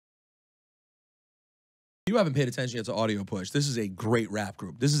you haven't paid attention yet to Audio Push, this is a great rap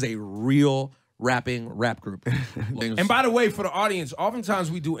group. This is a real rapping rap group. And by the way, for the audience,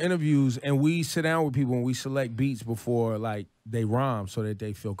 oftentimes we do interviews and we sit down with people and we select beats before like they rhyme so that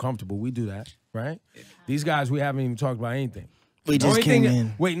they feel comfortable. We do that, right? These guys, we haven't even talked about anything. We just came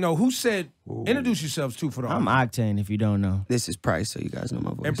in. Wait, no, who said, introduce yourselves too for the audience. I'm Octane, if you don't know. This is Price, so you guys know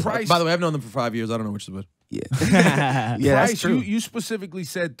my voice. And Price. By the way, I've known them for 5 years. I don't know which is which. Yeah. Yeah, Price, that's true. You specifically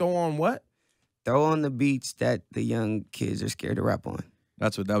said throw on what? Throw on the beats that the young kids are scared to rap on.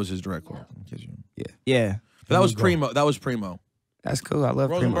 That was his direct quote. Yeah. Yeah. But that was Primo. That was Primo. That's cool. I love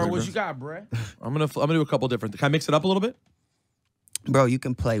Rosenberg, Primo. what you got, bruh? I'm gonna do a couple different. Can I mix it up a little bit? Bro, you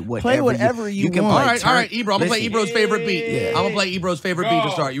can play whatever. Play whatever you can want. play All right, Ebro. I'm gonna play Ebro's favorite beat. Yeah. I'm gonna play Ebro's favorite beat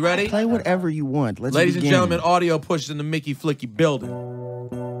to start. You ready? Play whatever you want. Let's Ladies begin. and gentlemen, Audio Push in the Mickey Flicky building.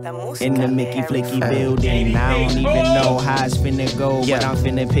 In the Mickey Flicky building, I don't even know how it's finna go, but I'm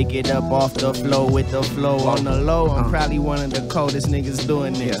finna pick it up off the flow with the flow on the low. I'm probably one of the coldest niggas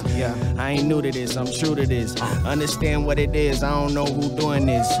doing this. I ain't new to this, I'm true to this. Understand what it is, I don't know who doing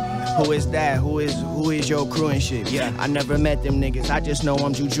this. Who is that? Who is your crew and shit? I never met them niggas, I just know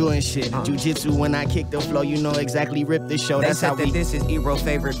I'm juju and shit. Jiu-jitsu when I kick the flow, you know exactly rip the show. That's how we. This is Ebro's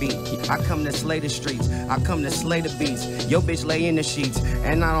favorite beat. I come to slay the streets, I come to slay the beats. Yo bitch lay in the sheets,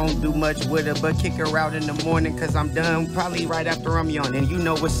 and I don't do much with her, but kick her out in the morning, cause I'm done probably right after I'm yawning. You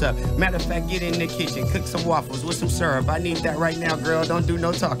know what's up. Matter of fact, get in the kitchen, cook some waffles with some syrup. I need that right now, girl. Don't do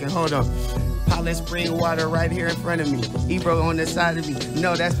no talking. Hold on. Poland spring water right here in front of me. Ebro on the side of me.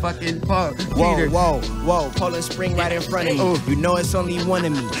 No, that's fucking Paul. Whoa, Poland spring right in front of me. You know it's only one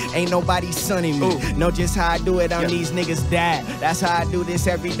of me. Ain't nobody sunning me. Know just how I do it, I'm these niggas' dad. That's how I do this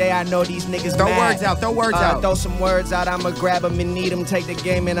every day. I know these niggas Throw mad. words out, throw words out. Throw some words out, I'ma grab them and need them. Take the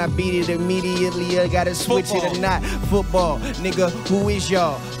game and I beat it immediately. I gotta switch it or not. Football, nigga, who is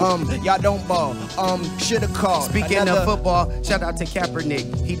y'all? Y'all don't ball. Shoulda called. Speaking of football, shout out to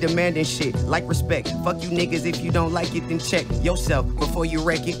Kaepernick. He demanding shit like respect. Fuck you niggas, if you don't like it, then check yourself before you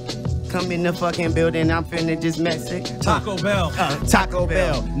wreck it. Come in the fucking building, I'm finna just mess it. Taco Bell. Taco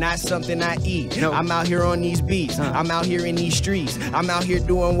Bell, not something I eat. No. I'm out here on these beats. I'm out here in these streets. I'm out here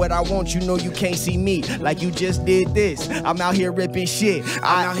doing what I want. You know you can't see me like you just did this. I'm out here ripping shit.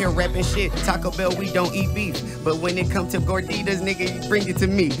 I'm out here rapping shit. Taco Bell, we don't eat beef. But when it comes to gorditas, nigga, you bring it to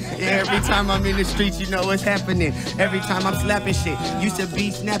me. Yeah, every time I'm in the streets, you know what's happening. Every time I'm slapping shit. Used to be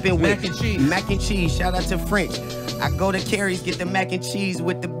snapping with Mac and cheese. Mac and cheese, shout out to French. I go to Carrie's, get the mac and cheese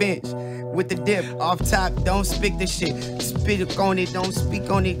with the bench. With the dip, off top, don't speak the shit. Spit on it, don't speak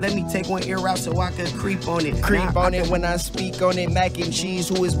on it. Let me take one ear out so I can creep on it. Creep on it when I speak on it. Mac and cheese,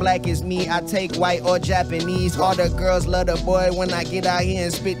 who is black as me. I take white or Japanese. All the girls love the boy when I get out here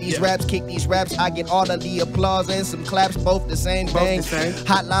and spit these raps, kick these raps. I get all of the applause and some claps, both the same thing.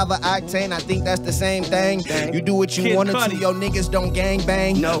 Hot lava octane, I think that's the same thing. You do what you want to, your niggas don't gang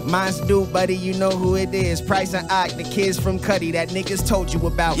bang. No. Mine's do, buddy, you know who it is. Price and Ock, the kids from Cuddy that niggas told you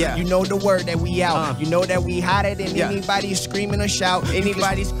about. You know the word that we out. You know that we hotter than anybody screaming or shout.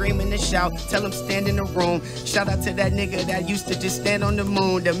 Anybody screaming and shout, tell them stand in the room. Shout out to that nigga that used to just stand on the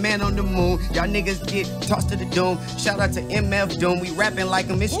moon, the man on the moon. Y'all niggas get tossed to the doom. Shout out to MF Doom, we rapping like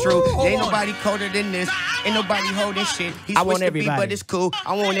him, it's true. Ain't nobody colder than this, ain't nobody holding shit. He I want switched the beat, everybody. but it's cool.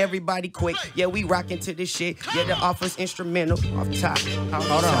 I want everybody quick. Yeah, we rocking to this shit. Yeah, the office instrumental off top.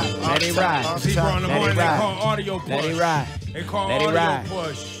 Hold on, let it ride. People on the Let morning, it they ride. call Audio Push. Let it ride. They call Let it Audio ride.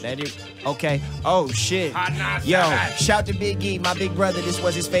 Push. Let it. Okay. Oh shit. Hot Knots Yo, Hot. shout to Big E, my big brother. This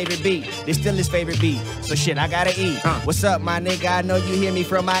was his favorite beat. This still his favorite beat. So shit, I gotta eat. What's up, my nigga? I know you hear me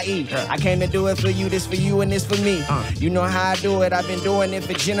from my E. I came to do it for you. This for you and this for me. You know how I do it. I've been doing it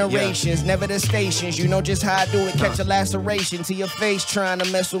for generations. Never the stations. You know just how I do it. Catch a laceration to your face, trying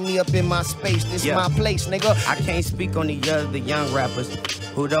to mess with me up in my space. This is my place, nigga. I can't speak on the young rappers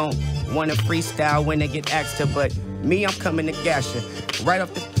who don't want to freestyle when they get asked to, but me, I'm coming to gas you. Right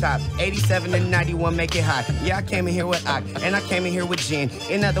off the top, 87 and 91, make it hot. Yeah, I came in here with Ock, and I came in here with Jen.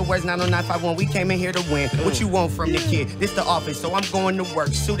 In other words, 90951, we came in here to win. What you want from the kid? This the office, so I'm going to work.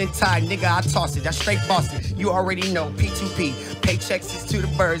 Suit and tie, nigga, I toss it. I straight boss it. You already know, P2P. Paychecks is to the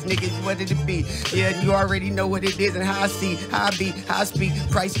birds, nigga, what did it be? Yeah, you already know what it is and how I see, how I be, how I speak.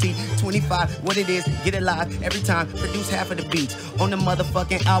 Price T, 25, what it is, get it live every time. Produce half of the beats on the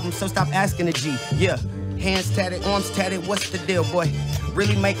motherfucking album, so stop asking the G. Yeah. Hands tatted, arms tatted, what's the deal, boy?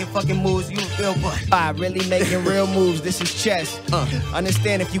 Really making fucking moves, you feel, boy. Really making real moves, this is chess.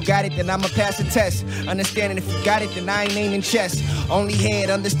 Understand if you got it, then I'ma pass the test. Understanding if you got it, then I ain't aiming chest. Only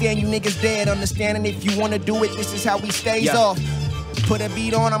head, understand you niggas dead. Understanding if you wanna do it, this is how we stays off. put a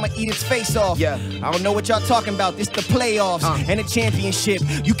beat on, I'ma eat its face off. Yeah. I don't know what y'all talking about. This the playoffs and the championship.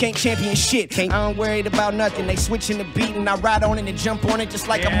 You can't champion shit. I ain't worried about nothing. They switching the beat and I ride on it and jump on it just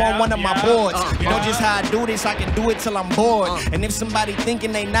like I'm on one of my boards. You know just how I do this. I can do it till I'm bored. And if somebody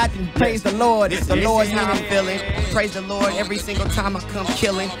thinking they not, then praise the Lord. This is how I'm feeling. Praise the Lord every single time I come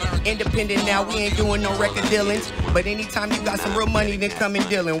killing. Independent now, we ain't doing no record dealings. But anytime you got some real money, then come and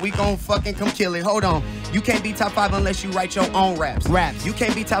dealing. We gon' fucking come kill it. Hold on. You can't be top 5 unless you write your own raps. You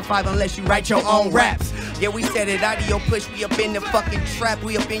can't be top 5 unless you write your own raps. Yeah, we said it out of your push. We up in the fucking trap.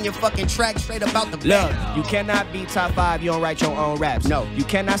 We up in your fucking track. Straight about the look. You cannot be top 5. You don't write your own raps. No. You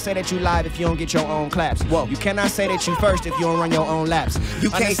cannot say that you live if you don't get your own claps. Whoa. You cannot say that you first if you don't run your own laps. You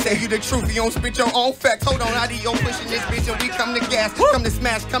can't say you the truth if you don't spit your own facts. Hold on, out of your pushing this bitch and we come to gas, come to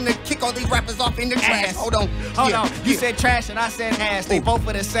smash, come to kick all these rappers off in the trash. Hold on. Hold on. You said trash and I said ass. They both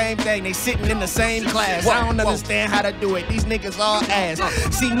for the same thing. They sitting in the same class. I don't understand how to do it. These niggas all ass.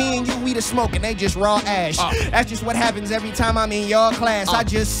 See, me and you, we the smoke and they just raw ash. That's just what happens every time I'm in your class. I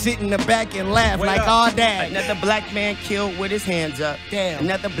just sit in the back and laugh like all that. Another black man killed with his hands up. Damn.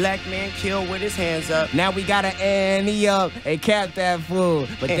 Another black man killed with his hands up. Now we gotta ante up and cap that fool.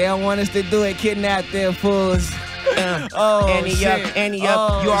 But they don't want us to do it, kidnap them fools. Annie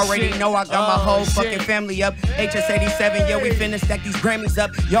up. You already know I got my whole fucking family up. HS87, yeah, we finna stack these Grammys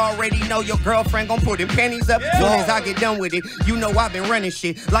up. You already know your girlfriend gon' put them panties up. Soon as I get done with it, you know I've been running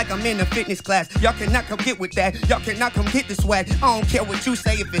shit like I'm in a fitness class. Y'all cannot come get with that. Y'all cannot come get the swag. I don't care what you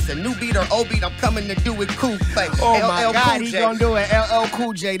say. If it's a new beat or old beat, I'm coming to do it cool. Play. Oh my God, he gon' do it. LL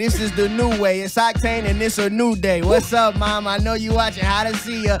Cool J. This is the new way. It's Octane and it's a new day. What's up, mom? I know you watching. How to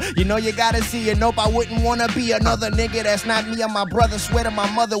see ya? You know you gotta see ya. Nope, I wouldn't wanna be another nigga that's not me or my brother. Swear to my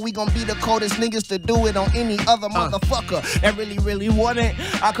mother, we gon' be the coldest niggas to do it on any other motherfucker that really want it.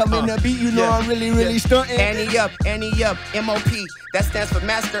 I come in the beat, you know I'm really stunting. Annie up, MOP. That stands for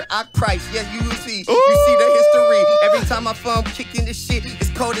Master Ock Price. Yeah, you see. You see the history. Every time I film kicking this shit, it's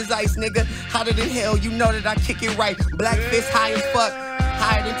cold as ice, nigga. Hotter than hell, you know that I kick it right. Black fist high as fuck.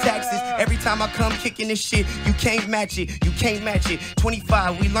 Higher than taxes. Every time I come kicking this shit, you can't match it. You can't match it.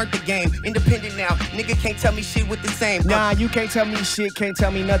 25, we learned the game. Independent now. Nigga can't tell me shit with the same. Nah, you can't tell me shit. Can't tell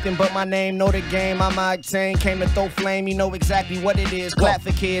me nothing but my name. Know the game. I'm Octane. Came to throw flame. You know exactly what it is. Clap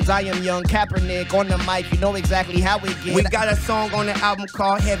for kids. I am young Kaepernick on the mic. You know exactly how it gets. We got a song on the album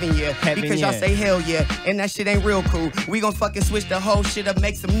called Heaven Yeah. Because y'all say hell yeah. And that shit ain't real cool. We gon' fucking switch the whole shit up.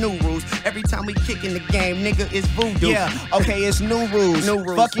 Make some new rules. Every time we kick in the game, nigga, it's voodoo. Yeah, okay, it's new rules.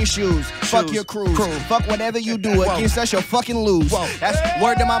 Fuck your shoes. Fuck your crews. Fuck whatever you do. Against us, you'll fucking lose. That's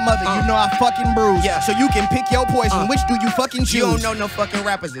word to my mother. You know I fucking bruise. So you can pick your poison. Which do you fucking choose? You don't know no fucking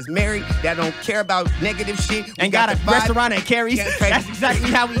rappers that's married, that don't care about negative shit. And got a restaurant that carries. That's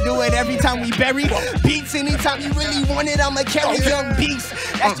exactly how we do it every time we bury beats. Anytime you really want it, I'ma carry young beats.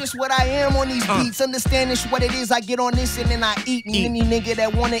 That's just what I am on these beats. Understand this what it is. I get on this and then I eat. And any nigga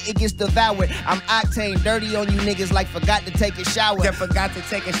that want it, it gets devoured. I'm Octane, dirty on you niggas like forgot to take a shower. That forgot to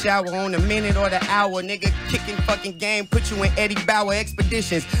take a shower on the minute or the hour. Nigga kicking fucking game, put you in Eddie Bauer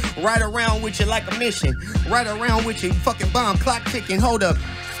expeditions. Right around with you like a mission. Right around with you, fucking bomb, clock ticking. Hold up,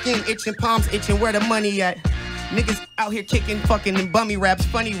 skin itching, palms itching, where the money at? Niggas out here kicking fucking and bummy raps,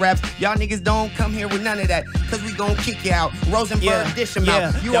 funny raps. Y'all niggas don't come here with none of that, cause we gon' kick you out. Rosenberg, dish him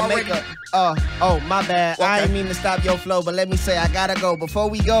out. You already... oh, my bad. Okay. I ain't mean to stop your flow, but let me say I gotta go. Before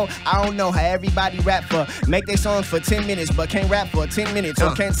we go, I don't know how everybody rap for. Make their songs for 10 minutes, but can't rap for 10 minutes.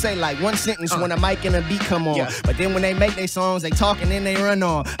 Or can't say like one sentence when a mic and a beat come on. But then when they make their songs, they talk and then they run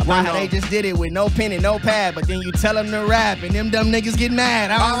on. About how they just did it with no pen and no pad. But then you tell them to rap and them dumb niggas get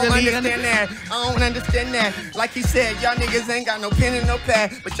mad. I don't really understand that. I don't understand that. Like he said, y'all niggas ain't got no pen and no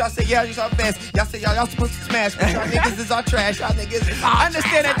pad. But y'all say y'all our best. Y'all say y'all supposed to smash. But y'all niggas is all trash. Y'all niggas is all I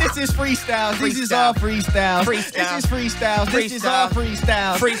understand that this is freestyles. This is all freestyles. This is freestyles. This is all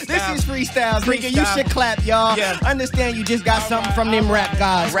freestyles. This is freestyles. Nigga, you should clap, y'all. Understand you just got something from them rap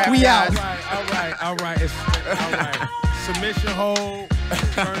guys. We out. All right. Submission hold.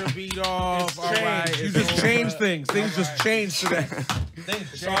 Turn the beat off. All right. You just change things. Things just change today.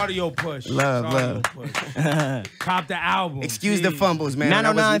 It's audio push. Love. Cop the album. Excuse the fumbles, man.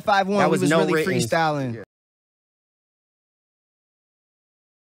 90951. That was we was no really written. freestyling.